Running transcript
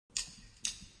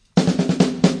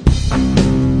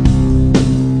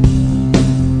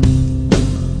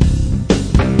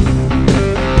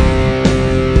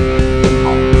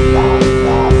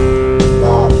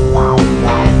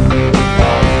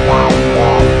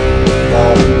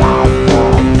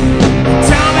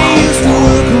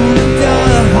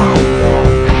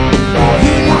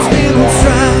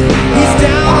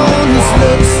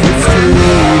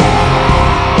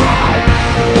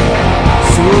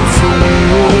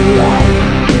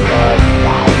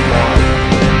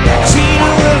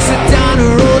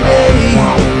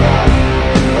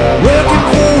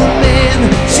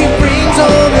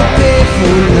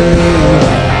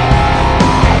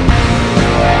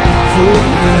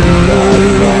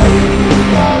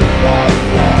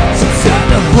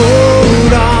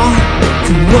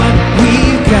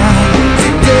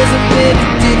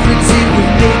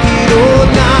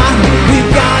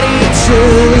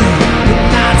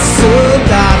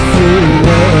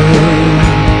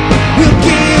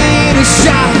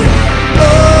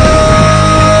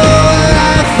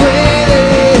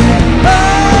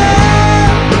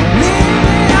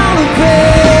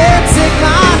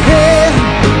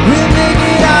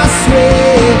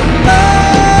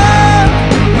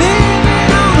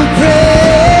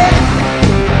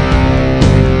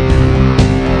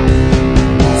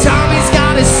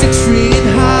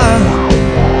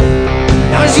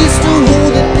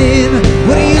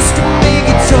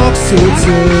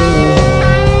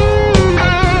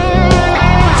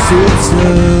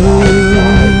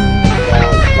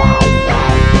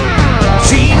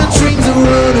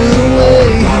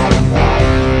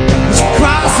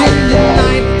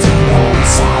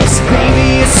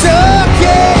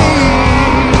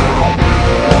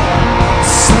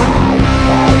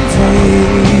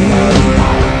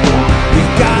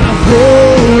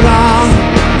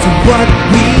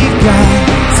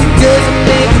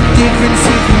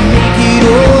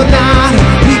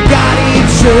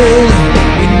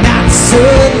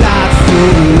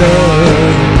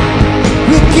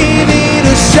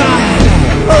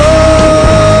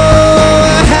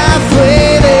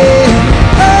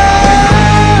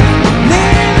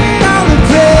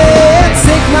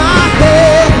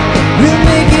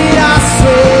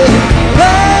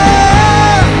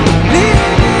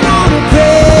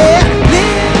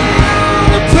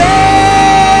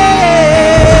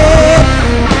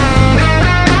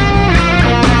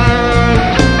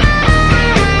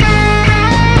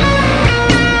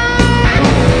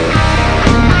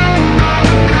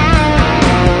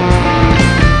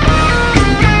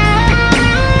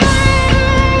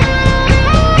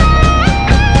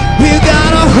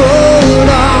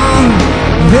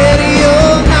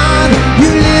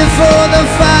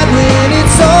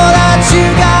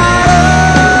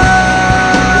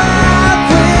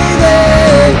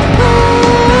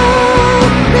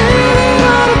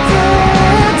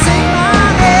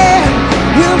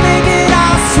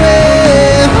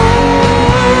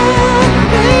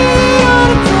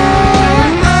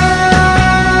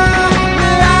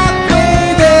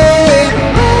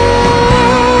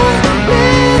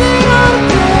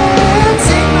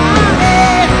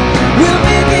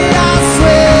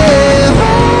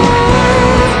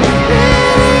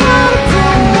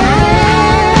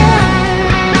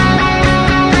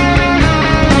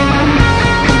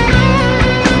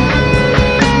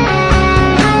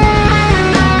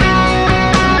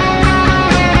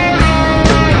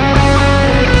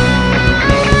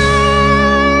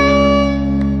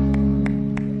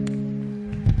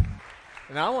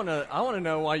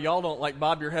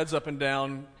Bob your heads up and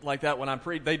down like that when I'm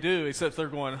they do, except they're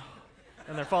going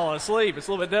and they're falling asleep. It's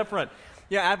a little bit different.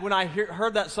 Yeah, when I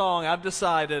heard that song, I've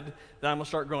decided that I'm going to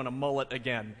start growing a mullet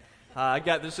again.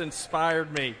 This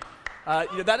inspired me.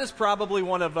 That is probably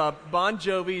one of Bon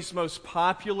Jovi's most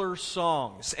popular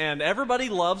songs, and everybody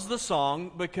loves the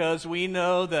song because we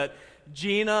know that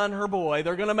Gina and her boy,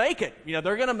 they're going to make it. They're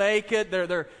going to make it.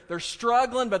 They're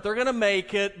struggling, but they're going to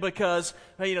make it because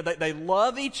they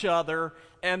love each other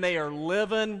and they are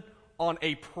living on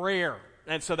a prayer.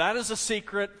 And so that is a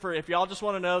secret for, if y'all just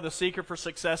want to know, the secret for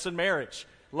success in marriage.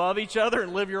 Love each other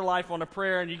and live your life on a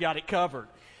prayer, and you got it covered.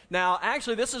 Now,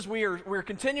 actually, we're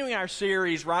continuing our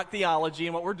series, Rock Theology,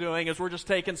 and what we're doing is we're just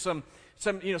taking some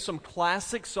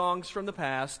classic songs from the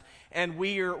past, and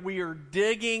we are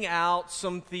digging out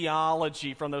some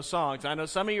theology from those songs. I know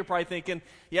some of you are probably thinking,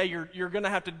 yeah, you're going to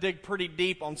have to dig pretty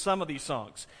deep on some of these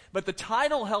songs. But the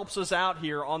title helps us out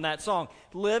here on that song,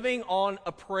 Living on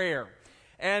a Prayer.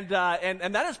 And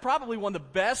that is probably one of the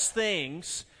best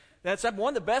things, that's one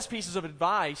of the best pieces of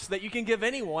advice that you can give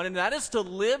anyone, and that is to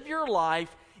live your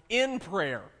life in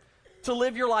prayer. To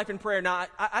live your life in prayer. Now,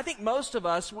 I think most of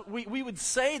us, we would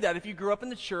say that if you grew up in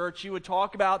the church, you would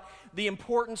talk about the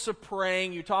importance of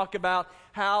praying. You talk about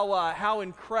how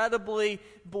incredibly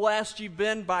blessed you've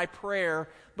been by prayer.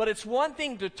 But it's one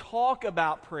thing to talk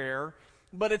about prayer,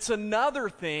 but it's another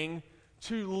thing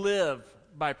to live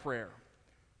by prayer.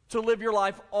 To live your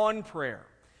life on prayer.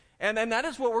 And that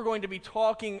is what we're going to be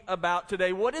talking about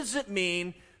today. What does it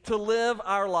mean to live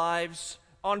our lives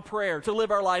on prayer, to live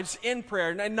our lives in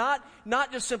prayer, and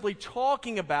not just simply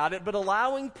talking about it, but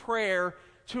allowing prayer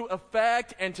to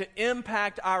affect and to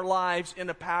impact our lives in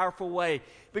a powerful way.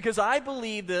 Because I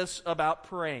believe this about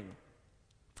praying.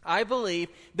 I believe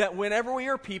that whenever we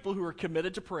are people who are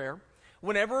committed to prayer,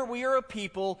 whenever we are a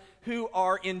people who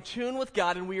are in tune with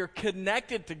God and we are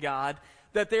connected to God,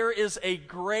 that there is a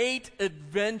great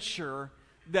adventure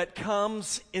that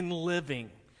comes in living.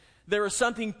 There is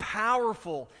something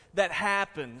powerful that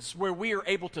happens where we are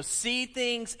able to see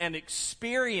things and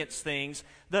experience things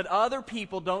that other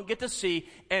people don't get to see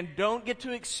and don't get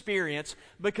to experience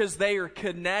because they are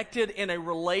connected in a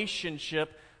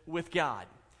relationship with God.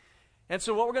 And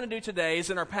so what we're going to do today is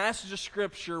in our passage of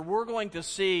Scripture, we're going to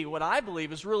see what I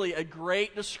believe is really a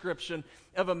great description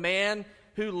of a man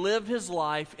who lived his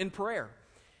life in prayer.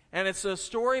 And it's a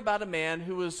story about a man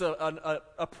who was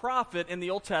a prophet in the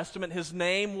Old Testament. His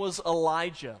name was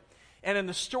Elijah. And in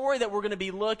the story that we're going to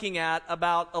be looking at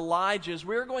about Elijah,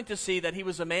 we're going to see that he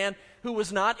was a man who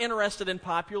was not interested in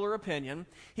popular opinion.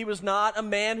 He was not a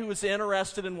man who was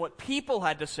interested in what people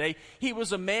had to say. He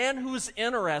was a man who was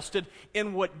interested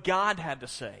in what God had to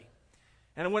say.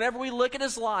 And whenever we look at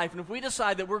his life, and if we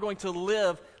decide that we're going to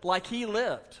live like he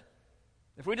lived,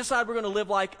 if we decide we're going to live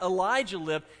like Elijah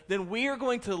lived, then we are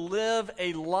going to live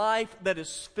a life that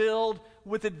is filled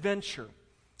with adventure.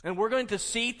 And we're going to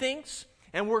see things,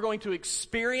 and we're going to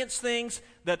experience things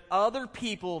that other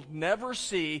people never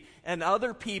see and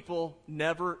other people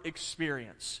never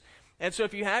experience. And so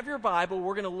if you have your Bible,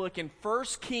 we're going to look in 1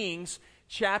 Kings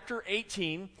chapter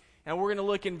 18, and we're going to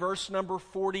look in verse number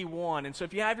 41. And so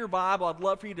if you have your Bible, I'd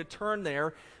love for you to turn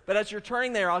there. But as you're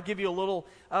turning there, I'll give you a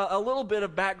little bit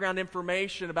of background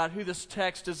information about who this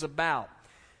text is about.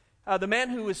 The man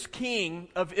who was king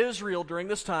of Israel during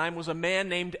this time was a man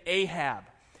named Ahab.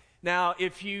 Now,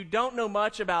 if you don't know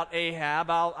much about Ahab,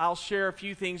 I'll share a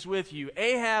few things with you.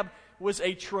 Ahab was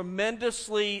a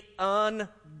tremendously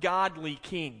ungodly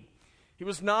king. He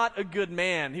was not a good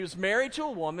man. He was married to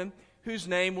a woman whose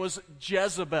name was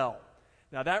Jezebel.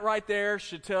 Now, that right there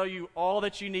should tell you all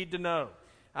that you need to know.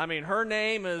 I mean, her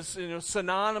name is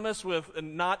synonymous with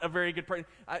not a very good person.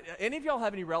 Any of y'all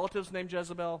have any relatives named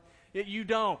Jezebel? You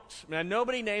don't. Now,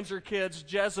 nobody names their kids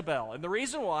Jezebel. And the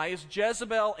reason why is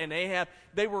Jezebel and Ahab,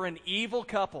 they were an evil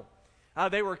couple.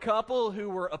 They were a couple who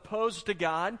were opposed to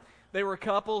God. They were a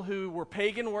couple who were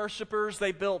pagan worshipers.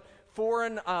 They built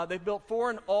foreign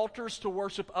altars to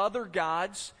worship other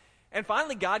gods. And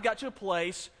finally, God got to a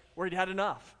place where he'd had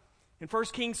enough. In 1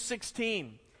 Kings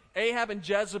 16, Ahab and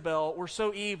Jezebel were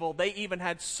so evil, they even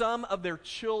had some of their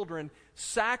children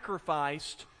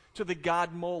sacrificed to the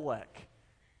god Molech.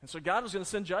 And so God was going to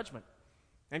send judgment.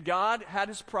 And God had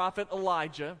his prophet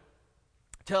Elijah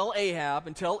tell Ahab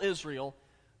and tell Israel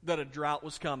that a drought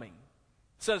was coming.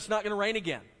 He said it's not going to rain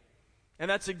again. And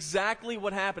that's exactly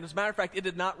what happened. As a matter of fact, it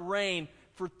did not rain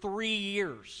for 3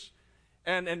 years.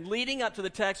 And leading up to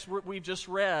the text we've just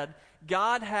read,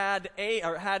 God had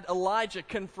Elijah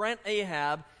confront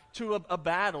Ahab to a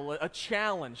battle, a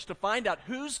challenge, to find out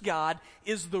whose God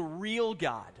is the real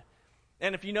God.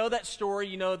 And if you know that story,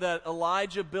 you know that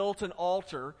Elijah built an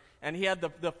altar, and he had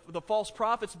the false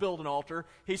prophets build an altar.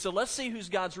 He said, let's see whose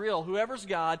God's real. Whoever's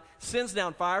God sends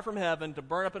down fire from heaven to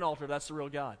burn up an altar. That's the real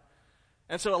God.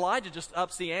 And so Elijah just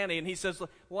ups the ante, and he says,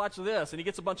 watch this. And he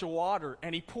gets a bunch of water,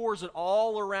 and he pours it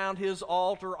all around his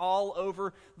altar, all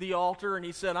over the altar. And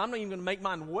he said, I'm not even going to make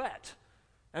mine wet.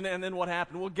 And then what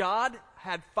happened? Well, God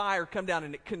had fire come down,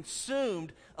 and it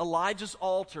consumed Elijah's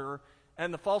altar,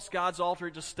 and the false god's altar,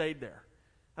 it just stayed there.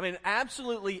 I mean,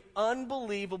 absolutely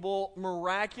unbelievable,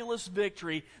 miraculous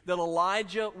victory that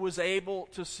Elijah was able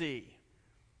to see.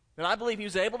 And I believe he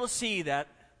was able to see that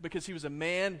because he was a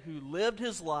man who lived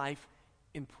his life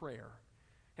in prayer.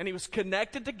 And he was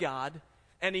connected to God,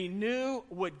 and he knew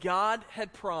what God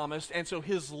had promised, and so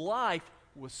his life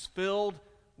was filled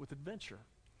with adventure.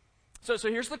 So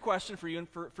here's the question for you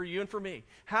and for me.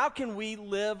 How can we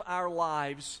live our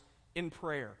lives in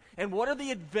prayer? And what are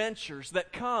the adventures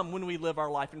that come when we live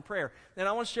our life in prayer? And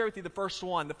I want to share with you the first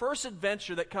one. The first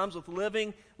adventure that comes with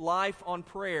living life on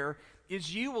prayer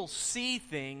is you will see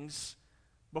things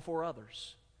before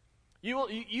others.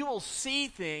 You will see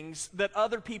things that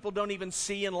other people don't even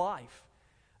see in life.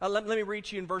 Let me read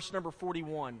to you in verse number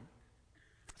 41.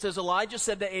 It says, Elijah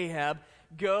said to Ahab,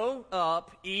 go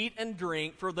up, eat and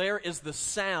drink, for there is the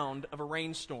sound of a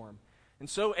rainstorm. And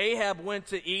so Ahab went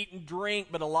to eat and drink,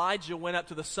 but Elijah went up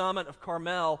to the summit of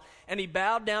Carmel, and he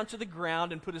bowed down to the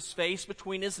ground and put his face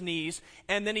between his knees.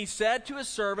 And then he said to his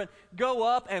servant, go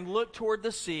up and look toward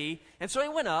the sea. And so he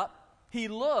went up, he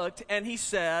looked, and he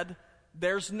said,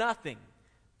 there's nothing.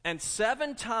 And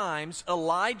 7 times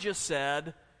Elijah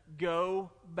said, go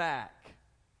back.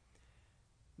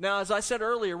 Now, as I said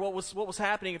earlier, what was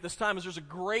happening at this time is there's a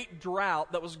great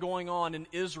drought that was going on in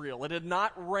Israel. It had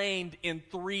not rained in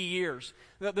 3 years.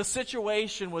 The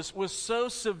situation was so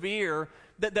severe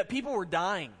that people were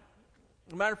dying.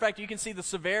 As a matter of fact, you can see the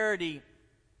severity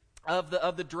of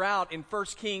the drought in 1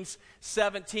 Kings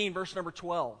 17, verse number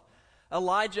 12.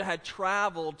 Elijah had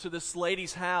traveled to this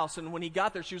lady's house, and when he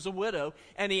got there, she was a widow,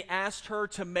 and he asked her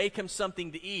to make him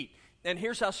something to eat. And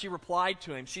here's how she replied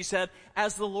to him. She said,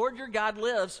 "As the Lord your God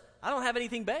lives, I don't have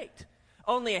anything baked.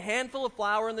 Only a handful of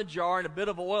flour in the jar and a bit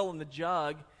of oil in the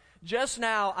jug. Just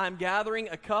now I'm gathering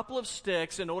a couple of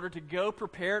sticks in order to go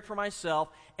prepare it for myself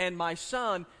and my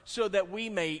son so that we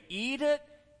may eat it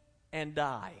and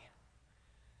die."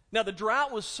 Now, the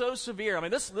drought was so severe. I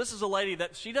mean, this is a lady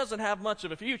that she doesn't have much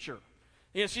of a future.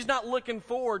 You know, she's not looking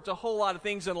forward to a whole lot of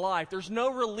things in life. There's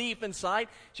no relief in sight.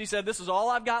 She said, "This is all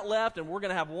I've got left, and we're going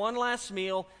to have one last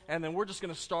meal, and then we're just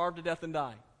going to starve to death and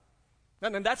die."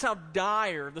 And that's how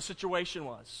dire the situation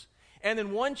was. And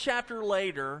then one chapter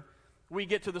later, we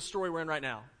get to the story we're in right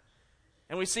now.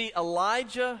 And we see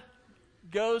Elijah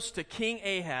goes to King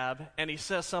Ahab, and he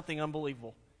says something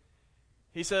unbelievable.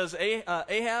 He says,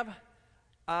 "Ahab,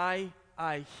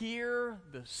 I hear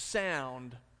the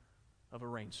sound of a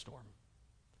rainstorm."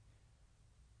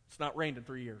 It's not rained in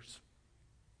 3 years.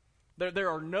 There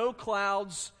are no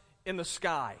clouds in the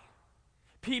sky.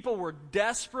 People were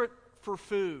desperate for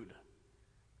food.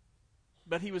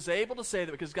 But he was able to say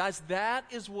that because, guys, that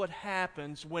is what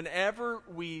happens whenever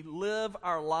we live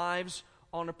our lives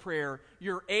on a prayer.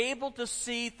 You're able to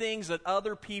see things that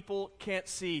other people can't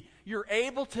see. You're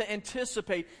able to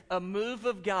anticipate a move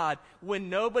of God when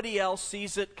nobody else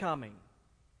sees it coming.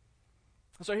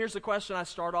 So here's the question I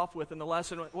start off with in the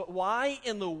lesson. Why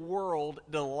in the world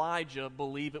did Elijah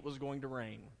believe it was going to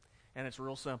rain? And it's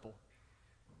real simple.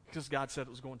 Because God said it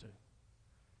was going to.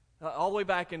 All the way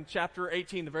back in chapter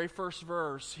 18, the very first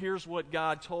verse, here's what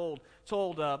God told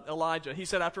Elijah. He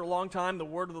said, after a long time, the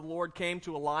word of the Lord came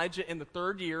to Elijah in the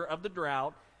 3rd year of the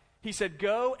drought. He said,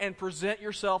 "Go and present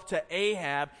yourself to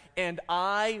Ahab, and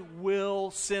I will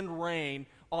send rain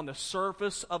on the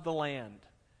surface of the land."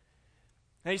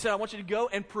 And he said, "I want you to go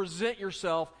and present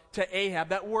yourself to Ahab."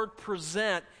 That word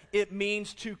present, it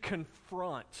means to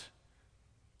confront.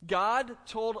 God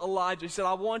told Elijah, he said,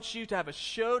 "I want you to have a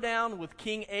showdown with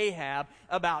King Ahab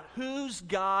about whose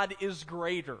God is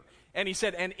greater." And he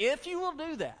said, "And if you will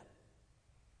do that,"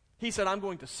 he said, "I'm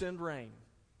going to send rain,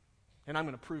 and I'm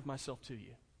going to prove myself to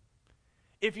you.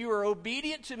 If you are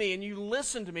obedient to me and you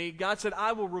listen to me," God said,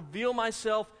 "I will reveal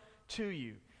myself to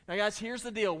you." Now, guys, here's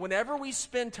the deal. Whenever we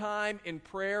spend time in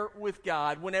prayer with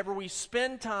God, whenever we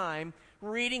spend time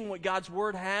reading what God's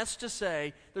Word has to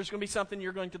say, there's going to be something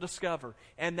you're going to discover.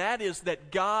 And that is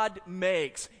that God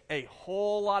makes a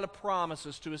whole lot of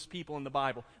promises to His people in the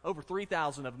Bible. Over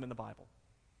 3,000 of them in the Bible.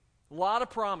 A lot of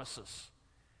promises.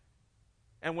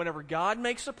 And whenever God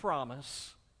makes a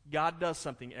promise, God does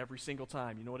something every single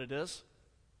time. You know what it is?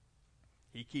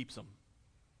 He keeps them.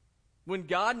 When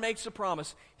God makes a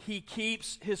promise, He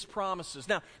keeps His promises.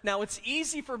 Now it's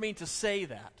easy for me to say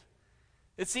that.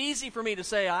 It's easy for me to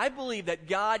say, I believe that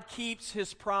God keeps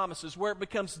His promises. Where it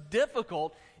becomes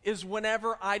difficult is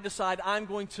whenever I decide I'm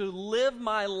going to live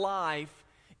my life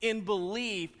in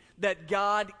belief that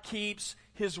God keeps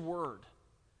His word.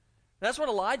 That's what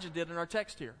Elijah did in our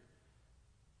text here.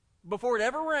 Before it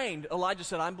ever rained, Elijah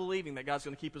said, "I'm believing that God's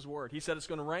going to keep His word." He said it's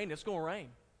going to rain, it's going to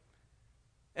rain.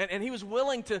 And he was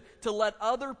willing to let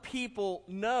other people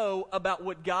know about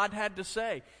what God had to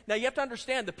say. Now, you have to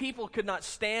understand, the people could not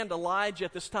stand Elijah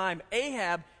at this time.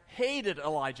 Ahab hated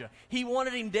Elijah. He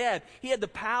wanted him dead. He had the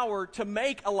power to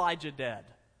make Elijah dead.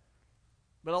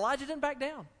 But Elijah didn't back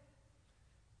down.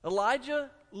 Elijah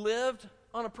lived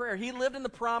on a prayer. He lived in the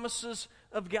promises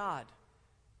of God.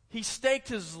 He staked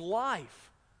his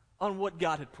life on what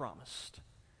God had promised.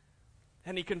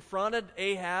 And he confronted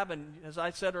Ahab, and as I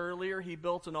said earlier, he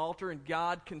built an altar, and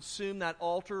God consumed that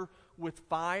altar with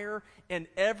fire, and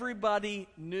everybody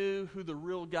knew who the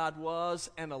real God was,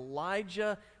 and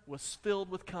Elijah was filled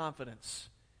with confidence.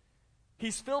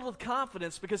 He's filled with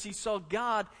confidence because he saw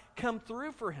God come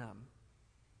through for him.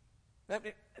 Now,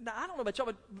 I don't know about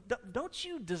y'all, but don't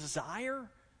you desire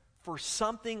for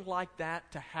something like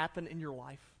that to happen in your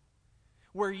life?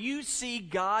 Where you see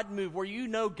God move, where you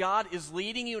know God is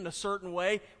leading you in a certain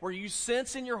way, where you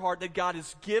sense in your heart that God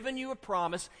has given you a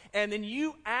promise, and then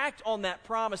you act on that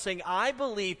promise saying, "I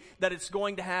believe that it's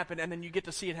going to happen," and then you get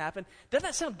to see it happen. Doesn't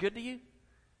that sound good to you?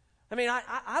 I mean,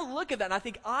 I look at that and I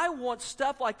think, I want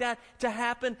stuff like that to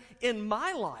happen in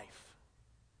my life.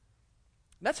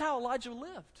 That's how Elijah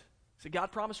lived. He said,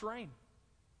 God promised rain.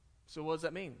 So what does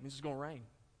that mean? It means it's going to rain.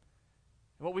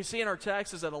 And what we see in our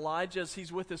text is that Elijah, as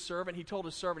he's with his servant, he told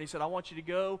his servant, he said, "I want you to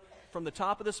go from the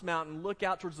top of this mountain, look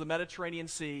out towards the Mediterranean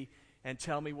Sea, and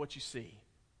tell me what you see."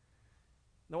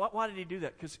 Now, why did he do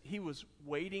that? Because he was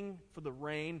waiting for the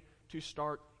rain to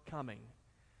start coming.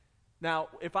 Now,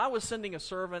 if I was sending a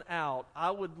servant out,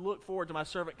 I would look forward to my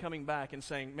servant coming back and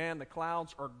saying, man, the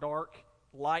clouds are dark,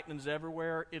 lightning's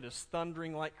everywhere, it is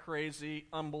thundering like crazy,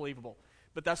 unbelievable.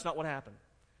 But that's not what happened.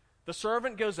 The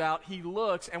servant goes out, he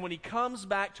looks, and when he comes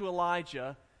back to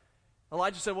Elijah,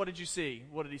 Elijah said, what did you see?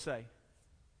 What did he say?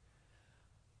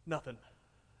 Nothing.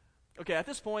 Okay, at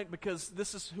this point, because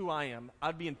this is who I am,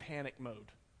 I'd be in panic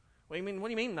mode. What do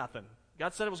you mean nothing?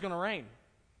 God said it was going to rain.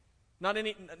 Not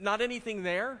anything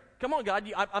there? Come on, God,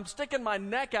 I'm sticking my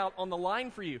neck out on the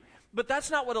line for you. But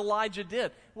that's not what Elijah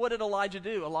did. What did Elijah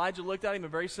do? Elijah looked at him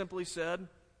and very simply said,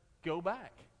 go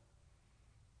back.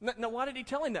 Now, why did he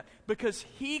tell him that? Because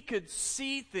he could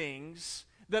see things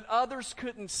that others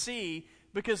couldn't see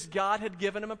because God had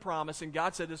given him a promise and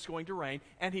God said it's going to rain.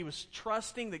 And he was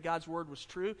trusting that God's word was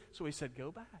true, so he said,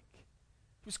 go back.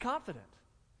 He was confident.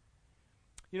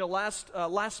 You know,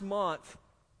 last month,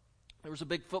 there was a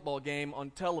big football game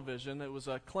on television. It was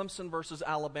Clemson versus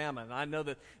Alabama, and I know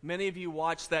that many of you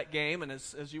watched that game. And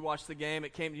as you watched the game,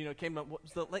 it came up.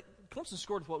 Clemson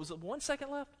scored. What was it? 1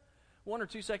 second left, 1 or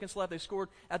 2 seconds left. They scored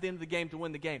at the end of the game to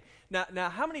win the game. Now,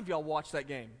 how many of y'all watched that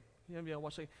game? How many of y'all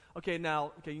watched that? Okay,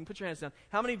 you can put your hands down.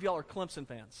 How many of y'all are Clemson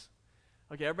fans?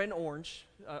 Okay, everybody in orange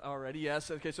already.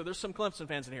 Yes. Okay, so there's some Clemson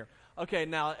fans in here. Okay,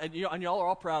 now and y'all are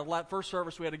all proud. First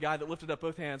service, we had a guy that lifted up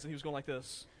both hands and he was going like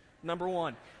this, number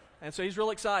one. And so he's real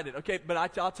excited. Okay, but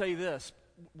I'll tell you this.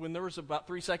 When there was about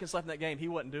 3 seconds left in that game, he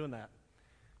wasn't doing that.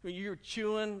 I mean, you're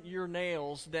chewing your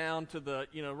nails down to the,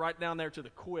 right down there to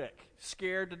the quick,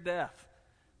 scared to death.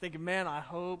 Thinking, man, I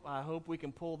hope we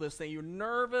can pull this thing. You're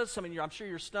nervous. I mean, I'm sure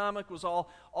your stomach was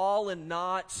all in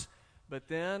knots. But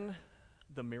then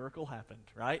the miracle happened,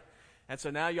 right? And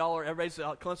so now everybody's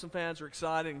Clemson fans are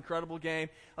excited, incredible game.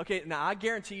 Okay, now I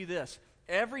guarantee you this.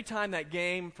 Every time that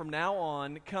game from now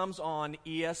on comes on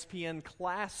ESPN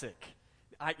Classic,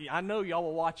 I know y'all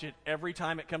will watch it every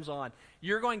time it comes on.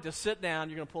 You're going to sit down,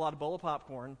 you're going to pull out a bowl of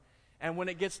popcorn, and when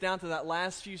it gets down to that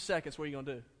last few seconds, what are you going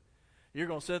to do? You're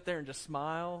going to sit there and just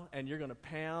smile, and you're going to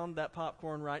pound that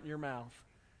popcorn right in your mouth.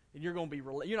 And you're not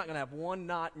going to have one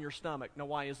knot in your stomach. Now,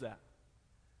 why is that?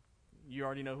 You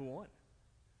already know who won.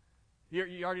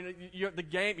 You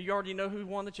already know who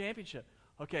won the championship.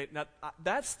 Okay, now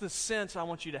that's the sense I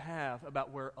want you to have about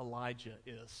where Elijah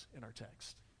is in our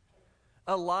text.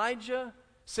 Elijah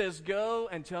says, go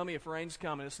and tell me if rain's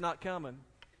coming. It's not coming.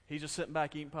 He's just sitting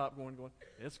back eating popcorn going,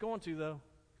 it's going to though.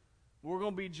 We're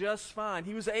going to be just fine.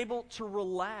 He was able to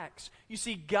relax. You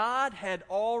see, God had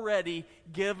already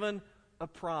given a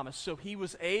promise, so he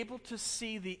was able to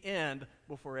see the end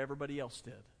before everybody else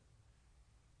did.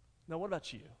 Now, what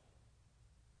about you?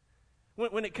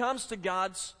 When it comes to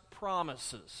God's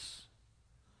promises,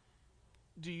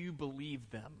 do you believe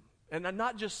them? And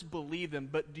not just believe them,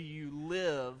 but do you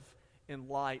live in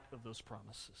light of those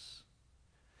promises?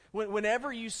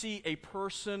 Whenever you see a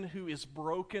person who is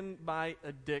broken by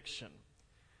addiction,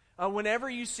 whenever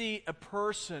you see a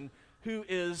person who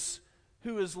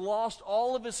has lost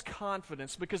all of his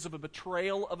confidence because of a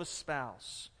betrayal of a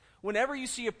spouse, whenever you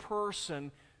see a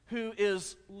person who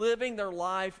is living their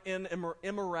life in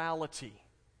immorality,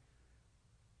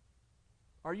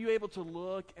 are you able to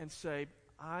look and say,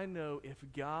 I know if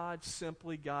God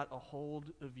simply got a hold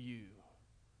of you,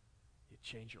 it'd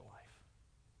change your life?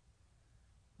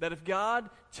 That if God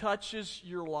touches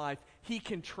your life, he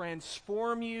can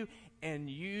transform you and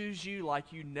use you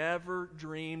like you never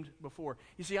dreamed before.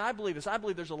 You see, I believe this. I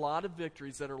believe there's a lot of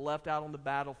victories that are left out on the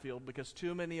battlefield because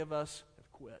too many of us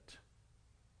have quit.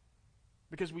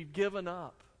 Because we've given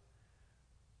up.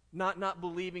 Not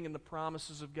believing in the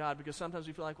promises of God, because sometimes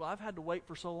we feel like, well, I've had to wait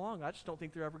for so long, I just don't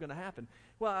think they're ever going to happen.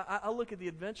 Well, I look at the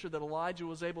adventure that Elijah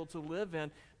was able to live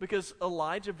in, because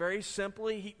Elijah, very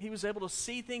simply, he was able to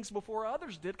see things before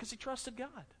others did because he trusted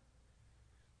God.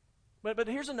 But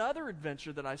here's another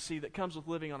adventure that I see that comes with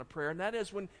living on a prayer, and that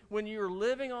is when you're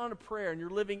living on a prayer and you're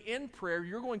living in prayer,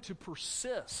 you're going to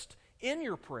persist in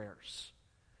your prayers.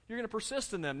 You're going to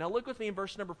persist in them. Now look with me in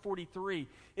verse number 43.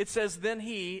 It says, then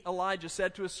he, Elijah,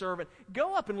 said to his servant,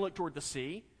 go up and look toward the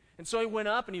sea. And so he went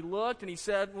up and he looked and he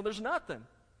said, well, there's nothing.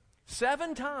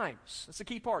 7 times, that's the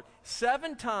key part.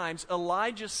 7 times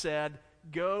Elijah said,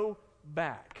 go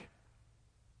back.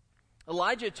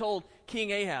 Elijah told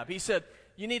King Ahab, he said,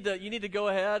 you need to go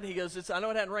ahead. He goes, I know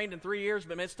it hadn't rained in 3 years,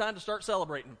 but man, it's time to start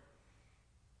celebrating.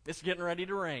 It's getting ready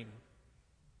to rain.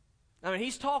 I mean,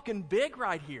 he's talking big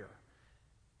right here.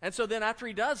 And so then after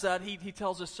he does that, he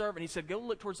tells his servant, he said, go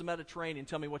look towards the Mediterranean and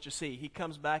tell me what you see. He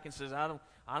comes back and says, I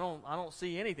don't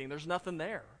see anything. There's nothing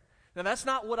there. Now, that's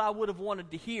not what I would have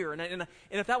wanted to hear. And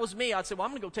if that was me, I'd say, well,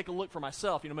 I'm going to go take a look for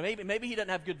myself. Maybe he doesn't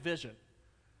have good vision.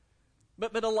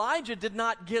 But Elijah did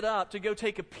not get up to go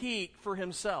take a peek for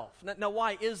himself. Now,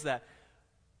 why is that?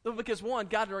 Well, because, one,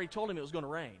 God had already told him it was going to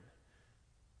rain.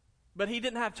 But he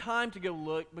didn't have time to go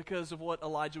look because of what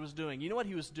Elijah was doing. You know what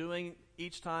he was doing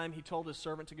each time he told his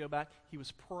servant to go back? He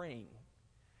was praying.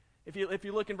 If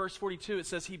you look in verse 42, it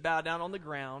says he bowed down on the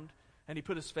ground and he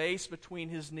put his face between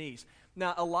his knees.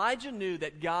 Now, Elijah knew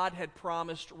that God had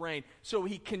promised rain, so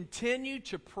he continued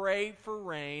to pray for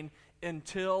rain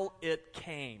until it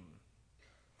came.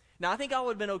 Now, I think I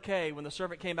would have been okay when the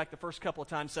servant came back the first couple of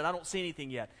times and said, I don't see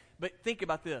anything yet. But think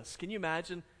about this. Can you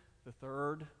imagine the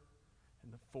third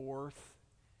and the fourth,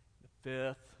 the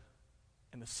fifth,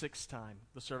 and the sixth time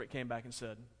the servant came back and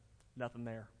said, nothing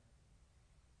there?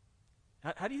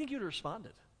 How do you think you would have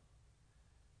responded?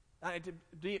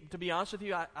 To be honest with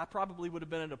you, I probably would have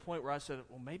been at a point where I said,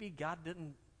 well, maybe God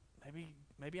didn't,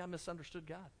 maybe I misunderstood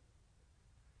God.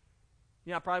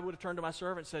 I probably would have turned to my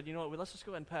servant and said, you know what, let's just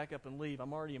go ahead and pack up and leave.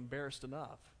 I'm already embarrassed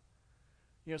enough.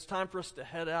 It's time for us to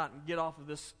head out and get off of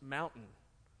this mountain.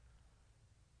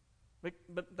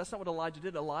 But that's not what Elijah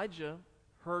did. Elijah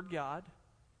heard God.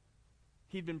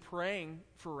 He'd been praying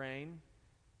for rain,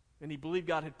 and he believed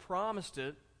God had promised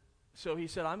it. So he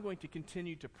said, I'm going to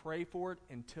continue to pray for it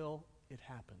until it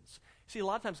happens. See, a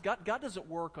lot of times, God doesn't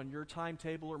work on your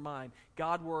timetable or mine.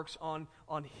 God works on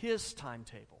his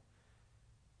timetable.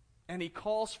 And he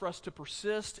calls for us to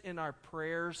persist in our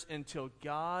prayers until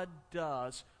God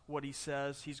does what he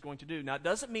says he's going to do. Now, it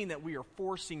doesn't mean that we are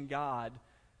forcing God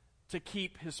to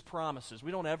keep his promises.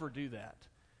 We don't ever do that.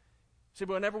 See,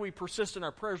 but whenever we persist in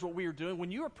our prayers, what we are doing,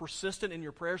 when you are persistent in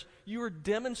your prayers, you are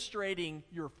demonstrating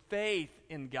your faith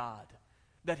in God,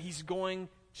 that he's going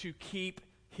to keep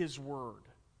his word.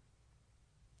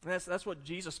 And that's what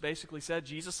Jesus basically said.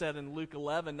 Jesus said in Luke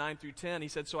 11, 9 through 10, he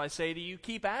said, so I say to you,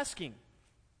 keep asking.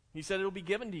 He said, it'll be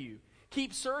given to you.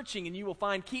 Keep searching, and you will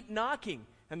find. Keep knocking,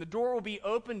 and the door will be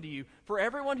open to you. For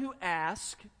everyone who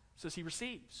asks, says he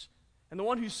receives. And the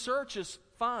one who searches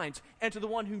finds. And to the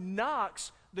one who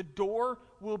knocks, the door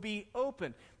will be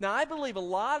open. Now, I believe a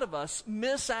lot of us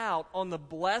miss out on the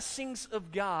blessings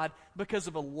of God because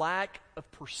of a lack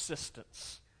of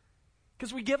persistence.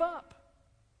 Because we give up.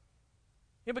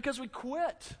 Because we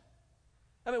quit.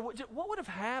 I mean, what would have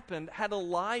happened had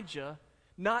Elijah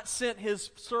not sent his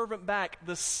servant back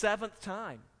the seventh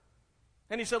time?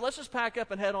 And he said, let's just pack up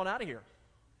and head on out of here.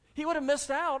 He would have missed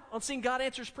out on seeing God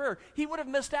answer his prayer. He would have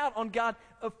missed out on God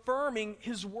affirming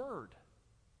his word.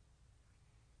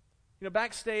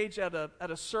 Backstage at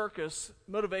a circus,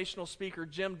 motivational speaker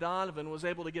Jim Donovan was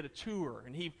able to get a tour,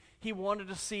 and he wanted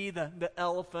to see the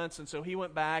elephants, and so he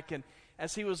went back, and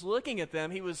as he was looking at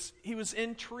them, he was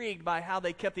intrigued by how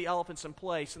they kept the elephants in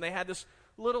place. And they had this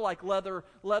little like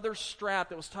leather strap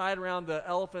that was tied around the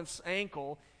elephant's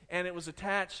ankle, and it was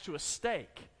attached to a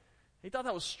stake. He thought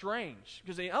that was strange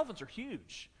because the elephants are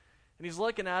huge. And he's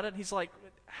looking at it, and he's like,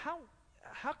 how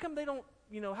come they don't,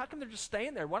 how come they're just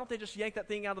staying there? Why don't they just yank that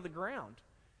thing out of the ground?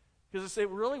 Because it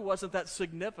really wasn't that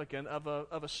significant of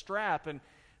a strap. And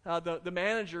the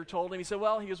manager told him, he said,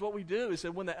 what we do, he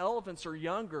said, when the elephants are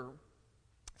younger,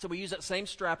 so we use that same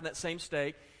strap and that same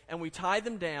stake, and we tie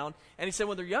them down. And he said,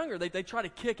 when they're younger, they try to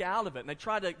kick out of it, and they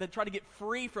try to get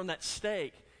free from that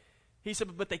stake. He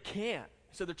said, but they can't.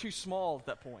 He said, they're too small at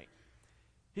that point.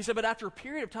 He said, but after a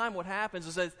period of time, what happens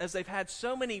is as they've had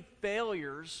so many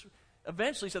failures,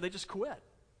 eventually, so they just quit.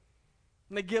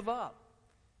 And they give up.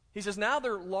 He says, now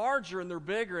they're larger and they're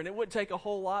bigger, and it wouldn't take a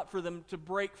whole lot for them to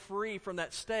break free from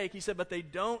that stake. He said, but they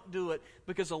don't do it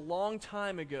because a long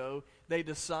time ago, they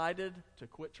decided to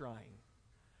quit trying.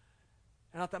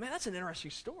 And I thought, man, that's an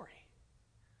interesting story.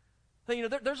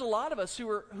 There's a lot of us who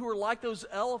are like those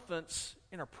elephants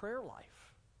in our prayer life.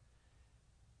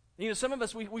 Some of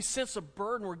us, we sense a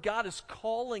burden where God is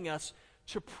calling us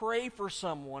to pray for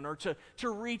someone or to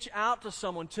reach out to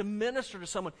someone, to minister to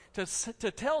someone,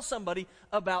 to tell somebody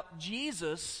about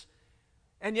Jesus.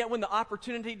 And yet when the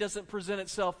opportunity doesn't present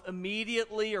itself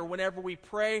immediately, or whenever we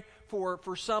pray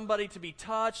for somebody to be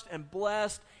touched and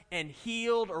blessed and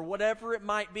healed or whatever it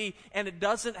might be, and it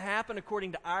doesn't happen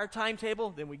according to our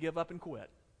timetable, then we give up and quit.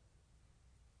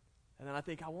 And then I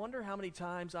think, I wonder how many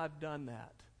times I've done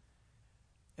that.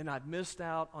 And I've missed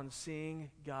out on seeing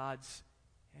God's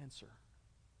answer.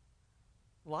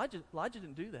 Elijah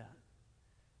didn't do that.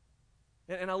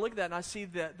 And I look at that and I see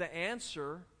that the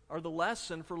answer or the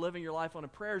lesson for living your life on a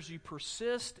prayer is you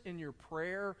persist in your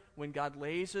prayer when God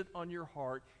lays it on your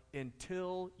heart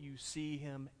until you see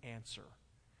him answer.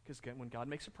 Because when God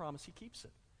makes a promise, he keeps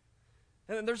it.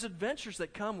 And there's adventures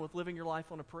that come with living your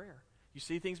life on a prayer. You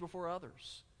see things before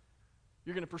others.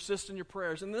 You're going to persist in your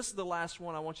prayers. And this is the last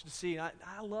one I want you to see. I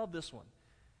love this one.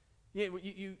 Yeah,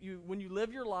 when you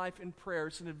live your life in prayer,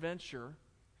 it's an adventure,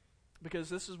 because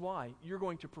this is why. You're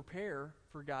going to prepare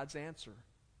for God's answer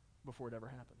before it ever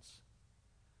happens.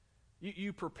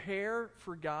 You prepare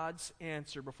for God's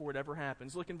answer before it ever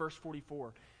happens. Look in verse 44.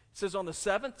 It says, on the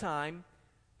seventh time,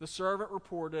 the servant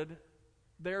reported,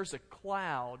 there's a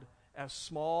cloud as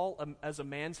small as a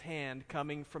man's hand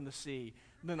coming from the sea.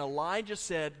 Then Elijah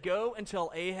said, go and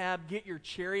tell Ahab, get your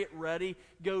chariot ready,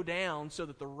 go down so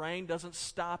that the rain doesn't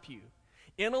stop you.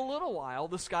 In a little while,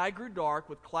 the sky grew dark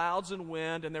with clouds and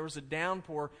wind, and there was a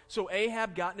downpour. So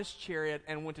Ahab got in his chariot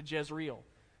and went to Jezreel.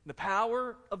 The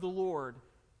power of the Lord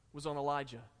was on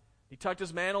Elijah. He tucked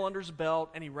his mantle under his belt,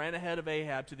 and he ran ahead of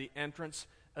Ahab to the entrance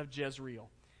of Jezreel.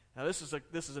 Now, this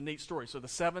is a neat story. So the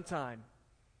seventh time,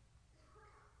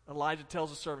 Elijah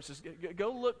tells the servant, says,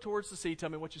 go look towards the sea, tell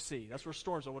me what you see. That's where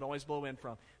storms would always blow in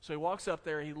from. So he walks up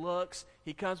there, he looks,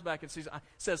 he comes back and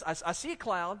says, I see a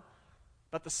cloud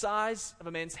about the size of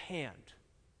a man's hand.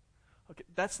 Okay,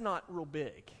 that's not real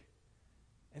big.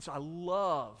 And so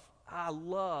I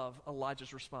love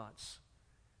Elijah's response.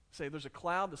 Say, there's a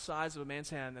cloud the size of a man's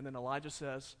hand, and then Elijah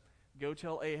says, go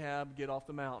tell Ahab, get off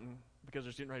the mountain, because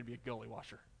there's getting ready to be a gully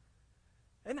washer.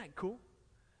 Isn't that cool?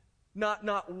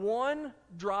 Not one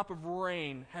drop of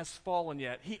rain has fallen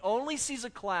yet. He only sees a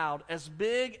cloud as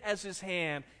big as his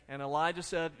hand. And Elijah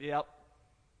said, yep,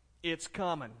 it's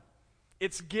coming.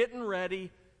 It's getting ready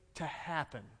to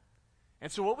happen. And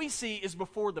so what we see is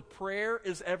before the prayer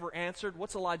is ever answered,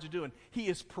 what's Elijah doing? He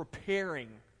is preparing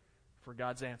for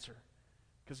God's answer.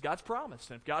 Because God's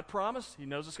promised. And if God promised, he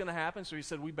knows it's going to happen. So he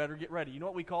said, we better get ready. You know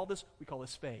what we call this? We call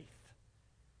this faith.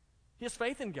 He has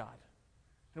faith in God.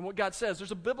 And what God says,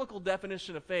 there's a biblical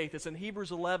definition of faith. It's in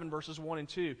Hebrews 11, verses 1 and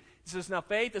 2. It says, now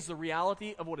faith is the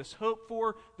reality of what is hoped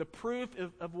for, the proof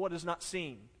of what is not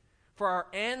seen. For our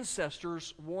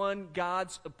ancestors won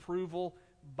God's approval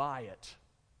by it.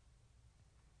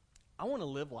 I want to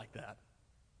live like that.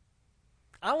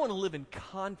 I want to live in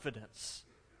confidence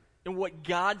in what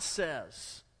God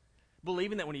says,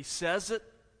 believing that when he says it,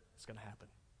 it's going to happen.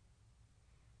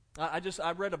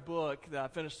 I read a book that I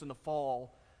finished in the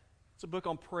fall. It's a book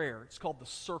on prayer. It's called The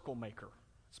Circle Maker.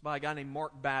 It's by a guy named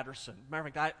Mark Batterson. Matter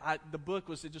of fact, the book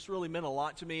it just really meant a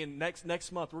lot to me. And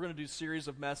next month, we're going to do a series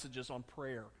of messages on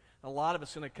prayer. A lot of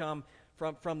it's going to come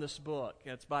from this book.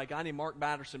 It's by a guy named Mark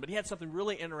Batterson. But he had something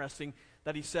really interesting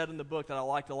that he said in the book that I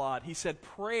liked a lot. He said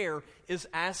prayer is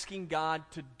asking God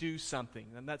to do something.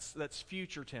 And that's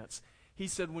future tense. He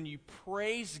said when you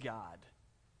praise God,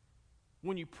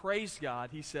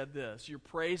 he said this, you're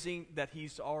praising that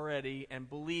he's already and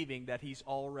believing that he's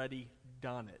already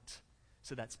done it.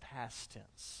 So that's past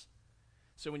tense.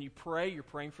 So when you pray, you're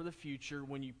praying for the future.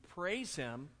 When you praise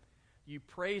him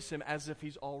as if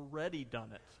he's already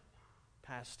done it.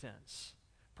 Past tense.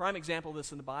 Prime example of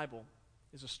this in the Bible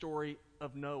is a story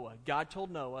of Noah. God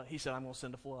told Noah, he said, I'm going to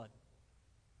send a flood.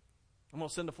 I'm going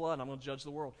to send a flood and I'm going to judge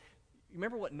the world. You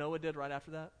remember what Noah did right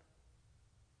after that?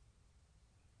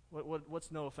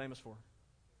 What's Noah famous for?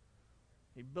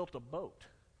 He built a boat.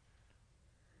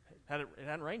 It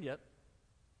hadn't rained yet.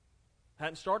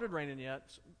 Hadn't started raining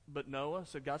yet. But Noah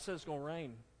said, God said it's going to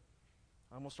rain.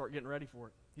 I'm going to start getting ready for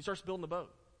it. He starts building the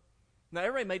boat. Now,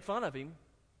 everybody made fun of him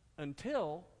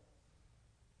until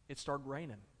it started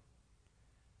raining.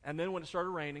 And then when it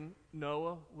started raining,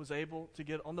 Noah was able to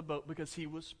get on the boat because he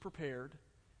was prepared.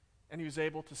 And he was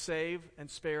able to save and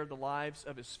spare the lives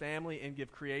of his family and give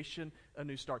creation a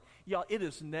new start. Y'all, it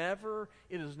is never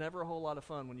a whole lot of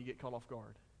fun when you get caught off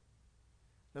guard.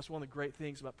 That's one of the great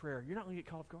things about prayer. You're not going to get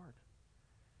caught off guard.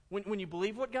 When you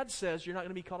believe what God says, you're not going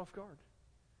to be caught off guard.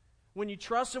 When you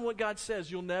trust in what God says,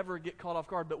 you'll never get caught off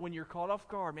guard. But when you're caught off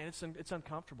guard, man, it's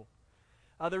uncomfortable.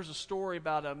 There's a story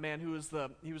about a man who was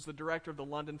the director of the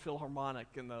London Philharmonic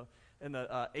in the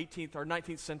 18th or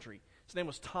 19th century. His name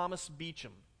was Thomas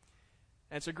Beecham.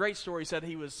 And it's a great story. He said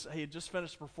he had just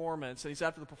finished a performance, and he said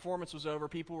after the performance was over,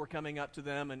 people were coming up to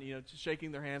them and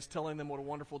shaking their hands, telling them what a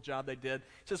wonderful job they did.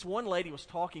 He says one lady was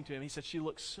talking to him. He said she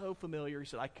looked so familiar. He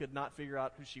said I could not figure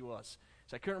out who she was.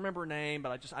 He said I couldn't remember her name,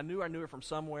 but I knew her from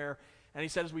somewhere. And he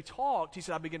said as we talked, he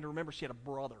said I began to remember she had a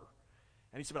brother.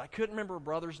 And he said, but I couldn't remember her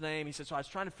brother's name. He said, so I was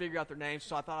trying to figure out their names,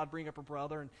 so I thought I'd bring up her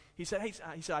brother. And he said,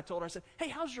 I told her, hey,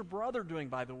 how's your brother doing,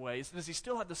 by the way? He said, does he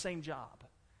still have the same job?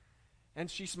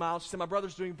 And she smiled. She said, my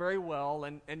brother's doing very well,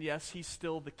 and yes, he's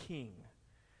still the king.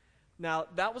 Now,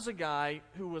 that was a guy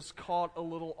who was caught a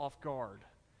little off guard.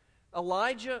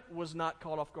 Elijah was not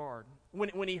caught off guard.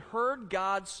 when he heard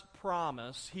God's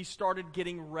promise, he started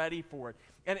getting ready for it.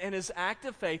 And his act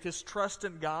of faith, his trust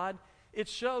in God, it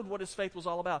showed what his faith was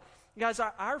all about. Guys,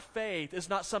 our faith is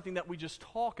not something that we just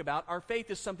talk about. Our faith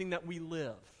is something that we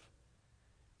live.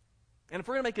 And if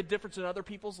we're going to make a difference in other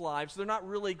people's lives, they're not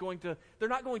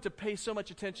going to pay so much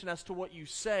attention as to what you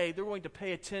say. They're going to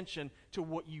pay attention to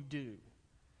what you do.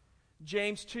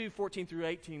 James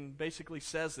 2:14-18 basically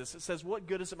says this. It says, "What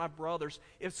good is it, my brothers,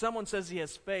 if someone says he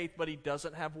has faith, but he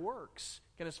doesn't have works?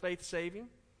 Can his faith save him?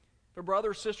 If a brother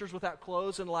or sister is without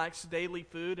clothes and lacks daily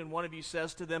food, and one of you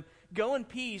says to them, 'Go in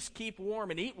peace, keep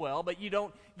warm, and eat well,' but you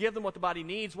don't give them what the body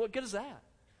needs, what good is that?"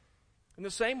 In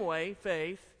the same way,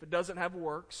 faith, if it doesn't have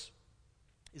works,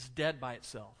 is dead by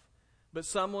itself. But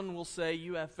someone will say,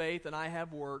 'You have faith, and I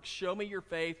have works. Show me your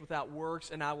faith without works,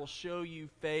 and I will show you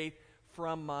faith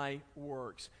from my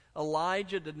works.'"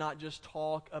 Elijah did not just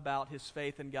talk about his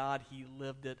faith in God, he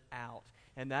lived it out.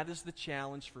 And that is the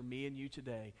challenge for me and you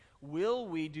today. Will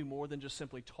we do more than just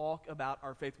simply talk about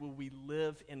our faith? Will we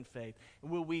live in faith?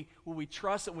 Will we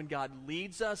trust that when God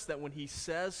leads us, that when he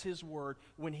says his word,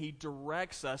 when he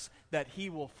directs us, that he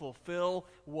will fulfill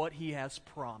what he has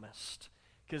promised?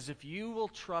 Because if you will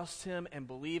trust him and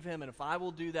believe him, and if I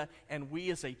will do that, and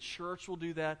we as a church will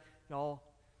do that, y'all,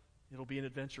 it'll be an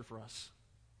adventure for us.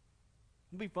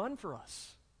 It'll be fun for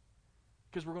us.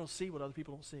 Because we're going to see what other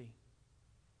people don't see.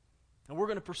 And we're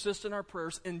going to persist in our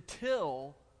prayers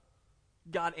until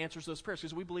God answers those prayers,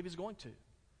 because we believe he's going to.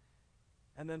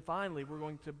 And then finally, we're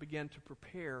going to begin to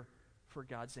prepare for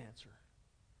God's answer.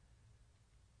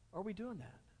 Are we doing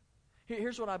that?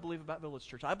 Here's what I believe about Village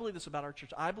Church. I believe this about our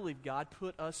church. I believe God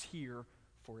put us here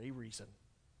for a reason.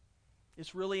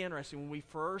 It's really interesting. When we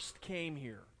first came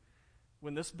here,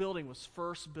 when this building was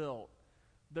first built,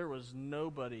 there was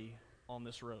nobody on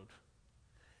this road.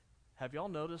 Have y'all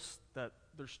noticed that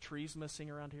there's trees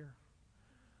missing around here?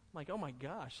 I'm like, oh my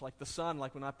gosh, like the sun,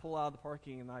 like when I pull out of the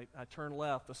parking and I turn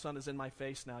left, the sun is in my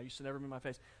face now. It used to never be in my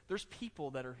face. There's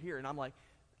people that are here, and I'm like,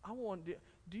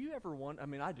 do you ever want,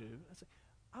 I do.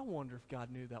 I wonder if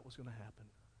God knew that was going to happen.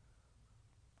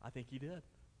 I think he did.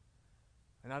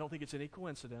 And I don't think it's any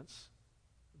coincidence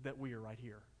that we are right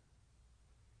here.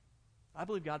 I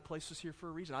believe God placed us here for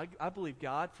a reason. I believe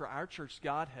God, for our church,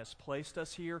 God has placed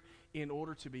us here in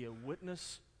order to be a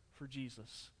witness for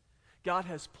Jesus. God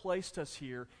has placed us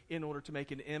here in order to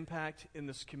make an impact in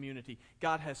this community.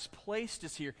 God has placed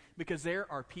us here because there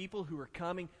are people who are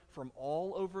coming from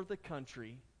all over the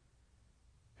country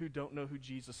who don't know who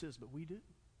Jesus is, but we do.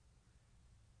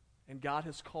 And God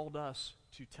has called us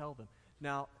to tell them.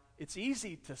 Now, it's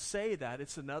easy to say that.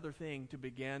 It's another thing to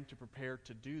begin to prepare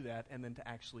to do that and then to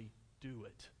actually do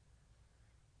it.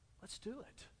 Let's do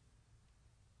it.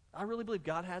 I really believe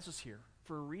God has us here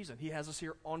for a reason. He has us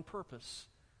here on purpose.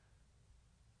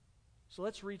 So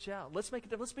let's reach out. Let's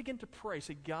begin to pray.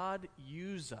 Say, God,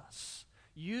 use us.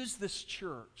 Use this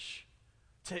church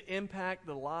to impact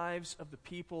the lives of the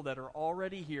people that are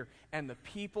already here and the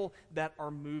people that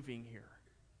are moving here.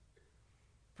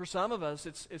 For some of us,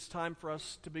 it's time for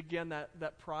us to begin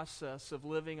that process of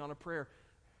living on a prayer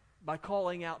by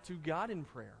calling out to God in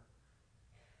prayer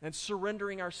and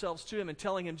surrendering ourselves to him and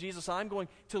telling him, Jesus, I'm going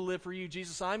to live for you.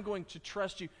 Jesus, I'm going to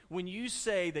trust you. When you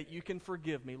say that you can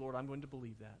forgive me, Lord, I'm going to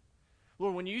believe that.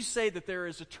 Lord, when you say that there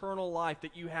is eternal life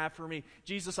that you have for me,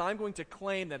 Jesus, I'm going to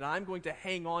claim that. I'm going to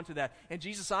hang on to that. And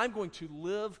Jesus, I'm going to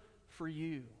live for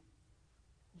you.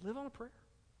 Live on a prayer.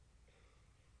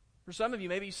 For some of you,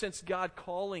 maybe you sense God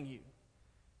calling you,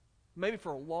 maybe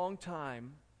for a long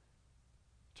time,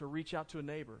 to reach out to a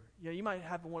neighbor. Yeah, you might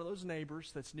have one of those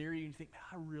neighbors that's near you and you think,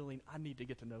 I need to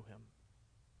get to know him.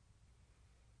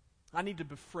 I need to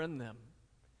befriend them.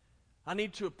 I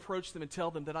need to approach them and tell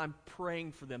them that I'm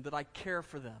praying for them, that I care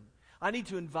for them. I need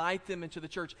to invite them into the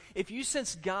church. If you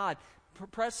sense God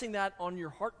pressing that on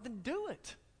your heart, then do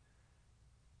it.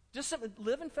 Just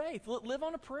live in faith. Live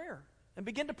on a prayer. And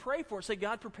begin to pray for it. Say,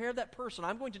 God, prepare that person.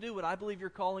 I'm going to do what I believe you're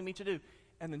calling me to do.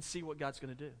 And then see what God's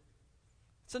going to do.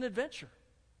 It's an adventure.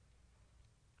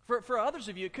 For others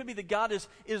of you, it could be that God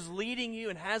is leading you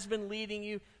and has been leading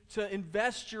you to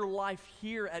invest your life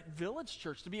here at Village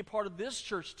Church, to be a part of this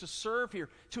church, to serve here,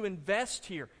 to invest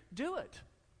here. Do it.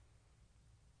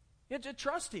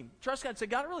 Trust him. Trust God. Say,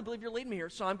 God, I really believe you're leading me here,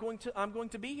 so I'm going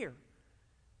to be here.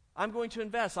 I'm going to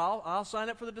invest. I'll sign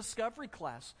up for the discovery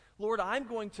class. Lord, I'm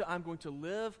going to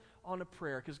live on a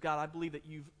prayer because, God, I believe that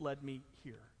you've led me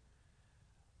here.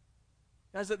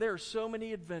 Guys, that there are so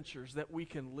many adventures that we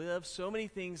can live, so many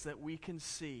things that we can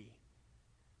see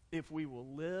if we will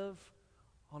live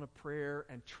on a prayer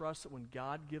and trust that when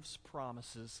God gives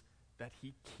promises that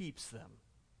he keeps them.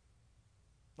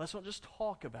 Let's not just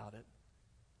talk about it.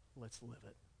 let's live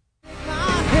it.